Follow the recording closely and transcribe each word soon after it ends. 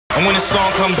And when the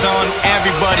song comes on,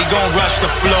 everybody gon' rush the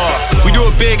floor. We do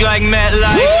it big like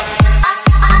MetLife.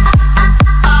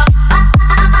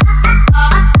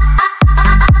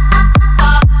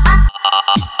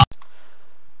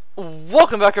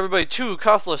 Welcome back everybody to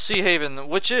Kothlis Sea Haven,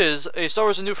 which is a Star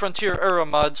Wars A New Frontier era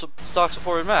mod stock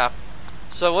supported map.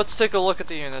 So let's take a look at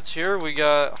the units here. We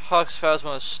got Hux,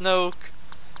 Phasma, Snoke,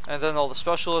 and then all the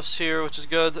specialists here, which is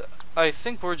good. I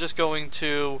think we're just going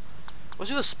to... let's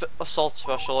do the assault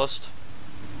specialist.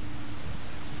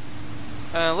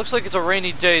 And it looks like it's a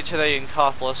rainy day today in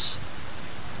Kothlis.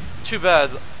 Too bad.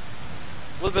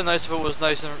 Would've been nice if it was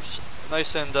nice and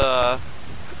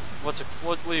what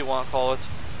do you want to call it?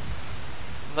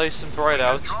 Nice and bright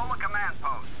out.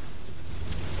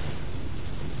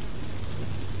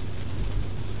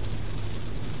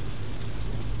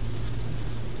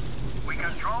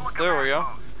 There we go.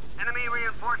 Enemy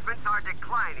reinforcements are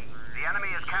declining. The enemy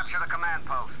has captured a command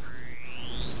post.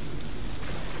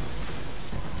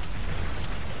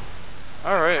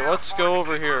 Alright, let's go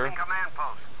over here.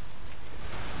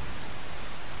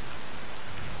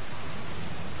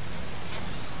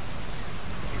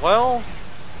 Well...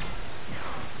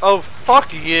 oh,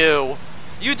 fuck you!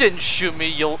 You didn't shoot me,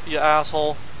 you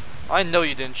asshole. I know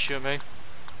you didn't shoot me.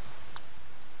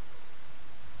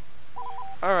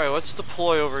 Alright, let's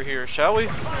deploy over here, shall we?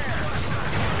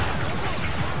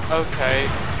 Okay.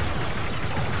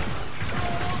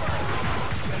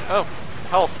 Oh,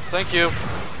 health, thank you.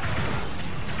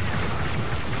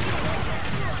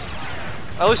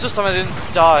 At least this time I didn't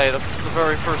die the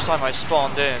very first time I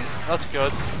spawned in. That's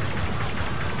good.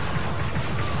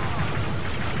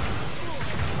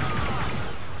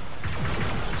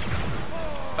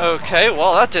 Okay,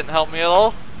 well that didn't help me at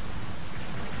all.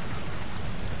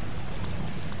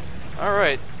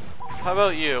 Alright, how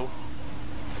about you?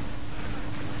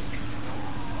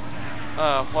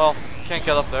 Oh, well, can't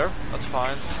get up there. That's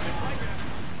fine.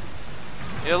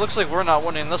 Yeah, it looks like we're not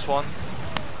winning this one.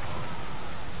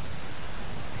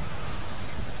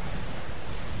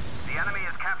 The enemy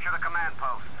has captured a command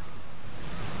post.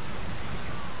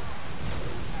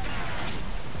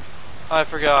 I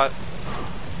forgot.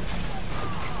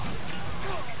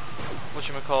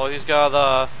 Whatchamacallit, he's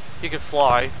got, he could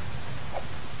fly.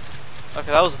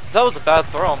 Okay, that was a bad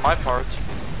throw on my part.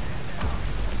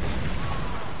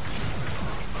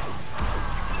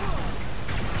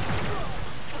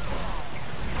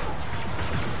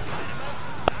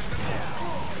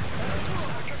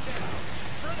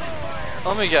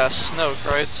 Let me guess, Snoke,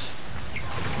 right?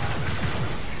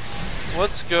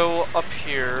 Let's go up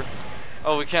here.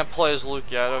 Oh, we can't play as Luke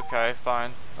yet. Okay,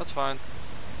 fine. That's fine.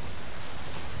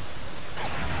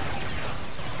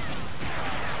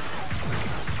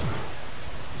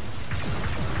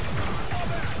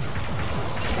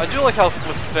 I do like how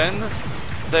with Finn,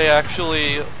 they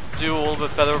actually do a little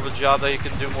bit better of a job that he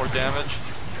can do more damage.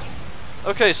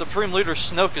 Okay, Supreme Leader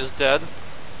Snoke is dead.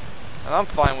 And I'm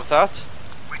fine with that.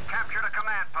 We've captured a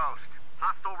command post.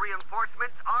 Hostile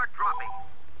reinforcements are dropping.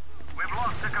 We've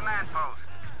lost the command post.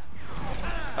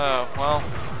 Oh, well.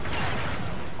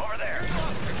 Over there.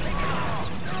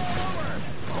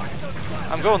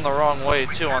 I'm going the wrong way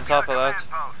too on top of that.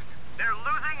 They're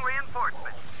losing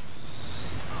reinforcements.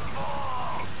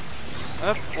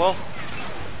 Well,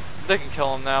 they can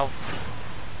kill him now.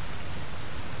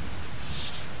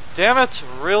 Damn it,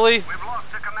 really? We've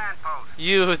lost the command post.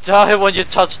 You die when you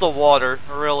touch the water,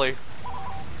 really.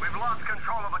 We've lost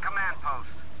control of the command post.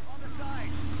 On the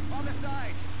sides! On the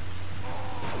sides!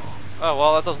 Oh,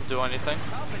 well, that doesn't do anything.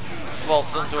 Well,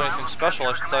 it doesn't do anything special,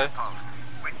 I should say.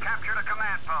 We've captured a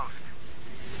command post.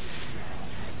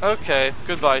 Okay,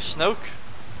 goodbye, Snoke.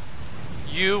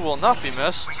 You will not be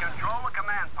missed. We control the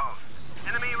command post.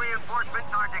 Enemy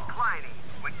reinforcements are declining.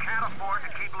 We can't afford to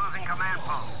keep losing command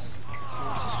posts.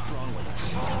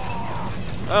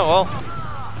 Oh well.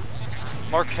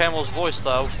 Mark Hamill's voice,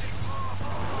 though.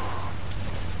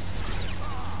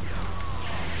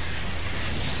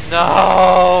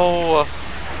 No!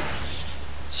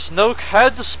 Snoke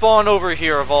had to spawn over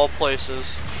here of all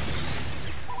places.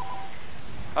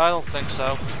 I don't think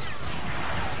so.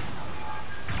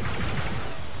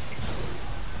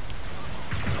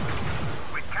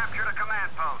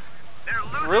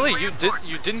 Really? You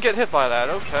didn't get hit by that?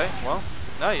 Okay, well,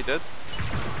 now you did.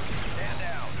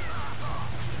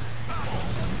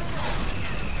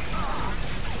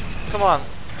 Come on,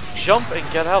 jump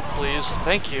and get out, please.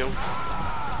 Thank you.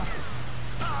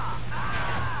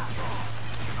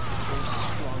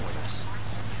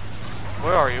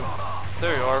 Where are you?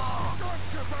 There you are.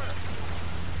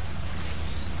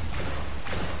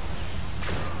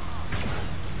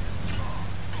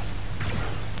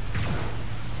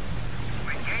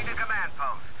 We gained a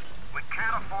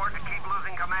can't afford to keep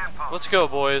losing command posts. Let's go,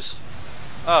 boys.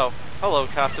 Oh, hello,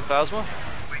 Captain Phasma.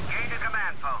 We gained a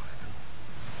command post.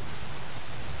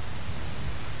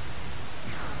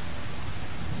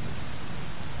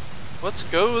 Let's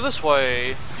go this way.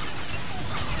 These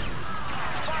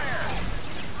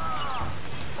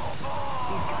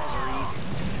guys are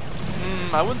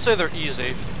easy. I wouldn't say they're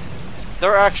easy.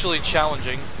 They're actually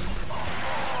challenging.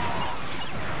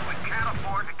 We can't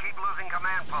afford to keep losing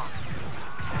command posts.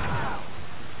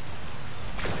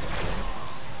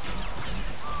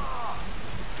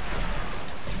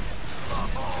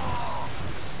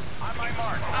 On my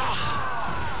mark.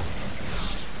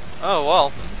 Oh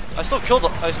well, I still killed a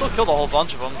whole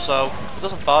bunch of them, so it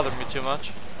doesn't bother me too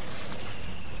much.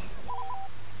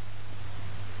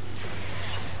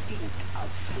 Stink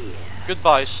of fear.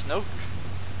 Goodbye, Snoke.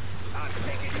 I'm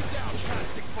taking you down,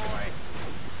 plastic boy.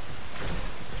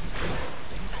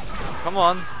 Come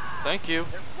on, thank you.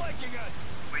 They're flanking us.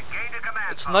 We gained a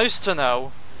command It's post. nice to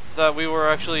know that we were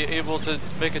actually able to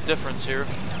make a difference here.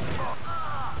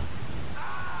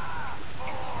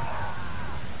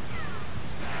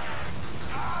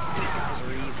 These guys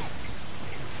are easy.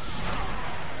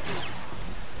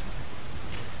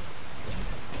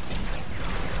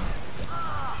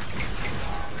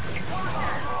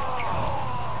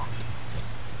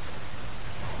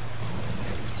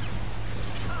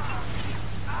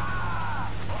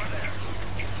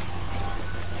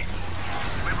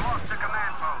 We've lost the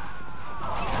command post.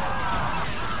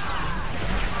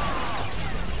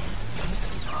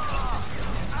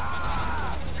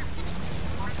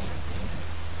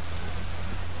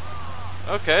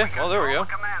 Okay, well there we go. Control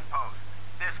the command post.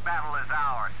 This battle is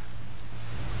ours.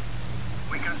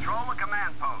 We control the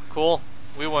command post. Cool,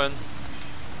 we win.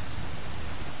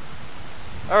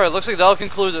 Alright, looks like that'll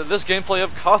conclude this gameplay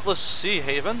of Kothlis Sea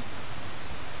Haven.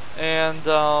 And,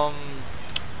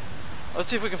 let's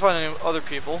see if we can find any other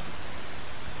people.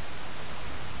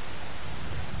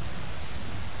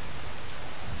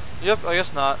 Yep, I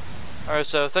guess not. Alright,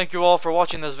 so thank you all for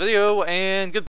watching this video, and goodbye.